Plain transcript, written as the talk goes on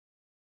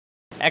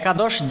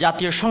একাদশ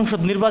জাতীয় সংসদ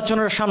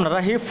নির্বাচনের সামনে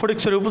রাখি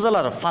ফটিকছড়ি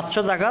উপজেলার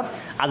 ৫০০ জায়গাত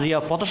আজিয়া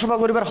পথসভা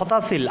করিবার হতা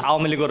আছিল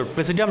আওয়ামী লীগের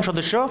প্রেসিডিয়াম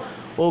সদস্য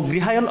ও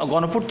গৃহায়ন ও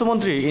গণপূর্ত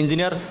মন্ত্রী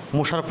ইঞ্জিনিয়ার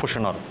মোশাররফ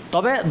হোসেনের।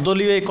 তবে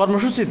দলীয় এই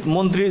কর্মসূচিত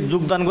মন্ত্রী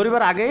যোগদান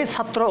করিবার আগেই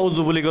ছাত্র ও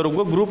যুবলীগের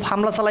গ্রুপ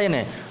হামলা চালাই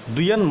এনে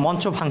দুইজন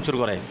মঞ্চ ভাঙচুর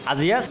করে।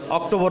 আজিয়া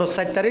অক্টোবর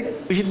 ৪ তারিখ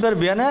বৃহস্পতিবার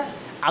বিয়ানে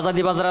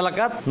আজাদি বাজার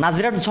এলাকাত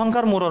নাজিরাট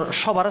ঝংকার মোড়র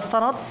সবার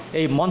স্থানত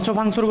এই মঞ্চ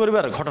ভাঙচুর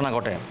করিবার ঘটনা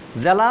ঘটে।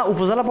 জেলা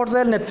উপজেলা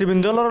পর্যায়ের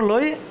নেতৃবৃন্দর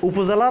লই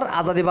উপজেলার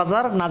আজাদি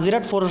বাজার,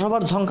 নাজিরাট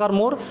পৌরসভার ঝংকার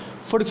মোড়,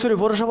 ফটিকছড়ি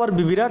পৌরসভার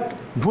বিবিরাট,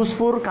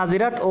 ভুজপুর,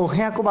 কাজিরাট ও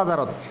হেয়াকু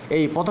বাজারত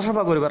এই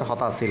পথসভা করিবার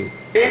হতা আছিল।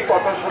 এই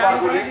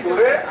পথসভাগুলি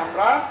করে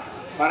আমরা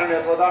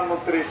মাননীয়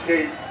প্রধানমন্ত্রীর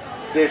সেই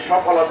যে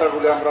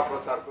সফলতাগুলি আমরা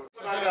প্রচার করি।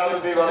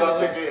 আজাদি বাজার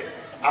থেকে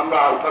আমরা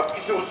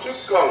কিছু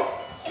উশৃঙ্খল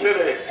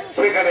ছেলে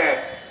সেখানে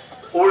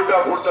উল্টা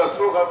পুল্টা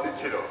স্লোগান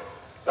দিচ্ছিল।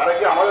 তারা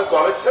কি আমাদের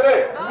দলের ছেলে?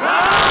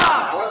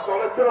 আমাদের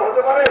দলের ছেলে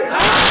হতে পারে?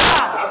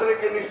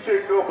 তাদেরকে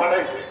নিশ্চয়ই কেউ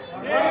পাঠাইছে।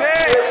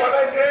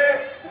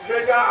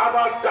 সেটা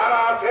আবার যারা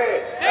আছে,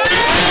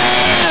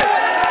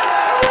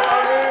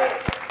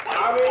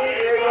 আমি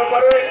এই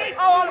ব্যাপারে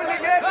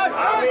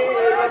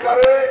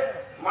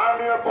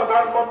মাননীয়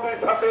প্রধানমন্ত্রীর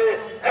সাথে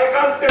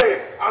একান্তে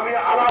আমি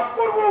আলাপ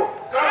করব।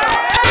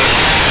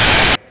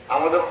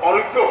 আমাদের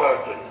অনৈক্য করার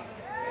জন্য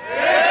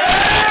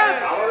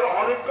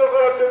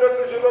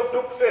কিছু লোক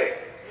ঢুকছে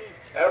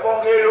এবং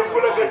এই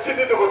লোকগুলোকে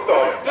চিহ্নিত করতে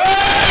হবে।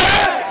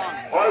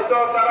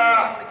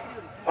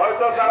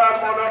 হয়তো তারা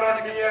মনোনয়ন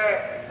নিয়ে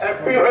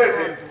এমপি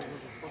হয়েছে,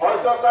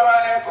 হয়তো তারা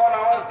এখন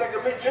আমাদের থেকে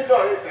বিচ্ছিন্ন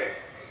হয়েছে।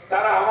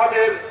 তারা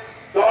আমাদের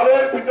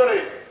দলের ভিতরে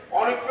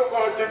অনৈক্য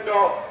করার জন্য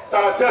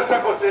তারা চেষ্টা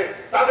করছে।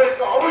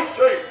 তাদেরকে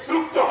অবশ্যই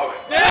রুখতে হবে।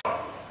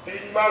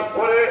 ৩ মাস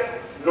পরে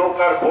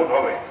নৌকার ভোট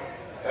হবে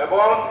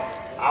এবং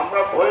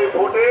আমরা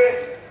ভোটে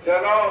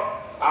যেন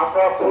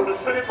আমরা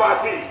ফটিকছড়ি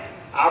বাসী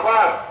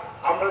আবার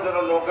আমরা যেন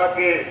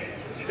নৌকাকে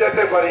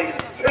জিতাতে পারি,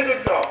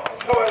 সেজন্য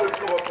সবাই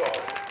ঐক্যবদ্ধ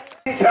হবে।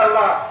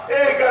 ইনশাআল্লাহ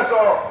এই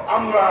কাজও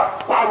আমরা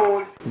পাবো।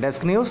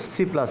 Desk news,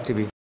 Cplus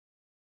TV.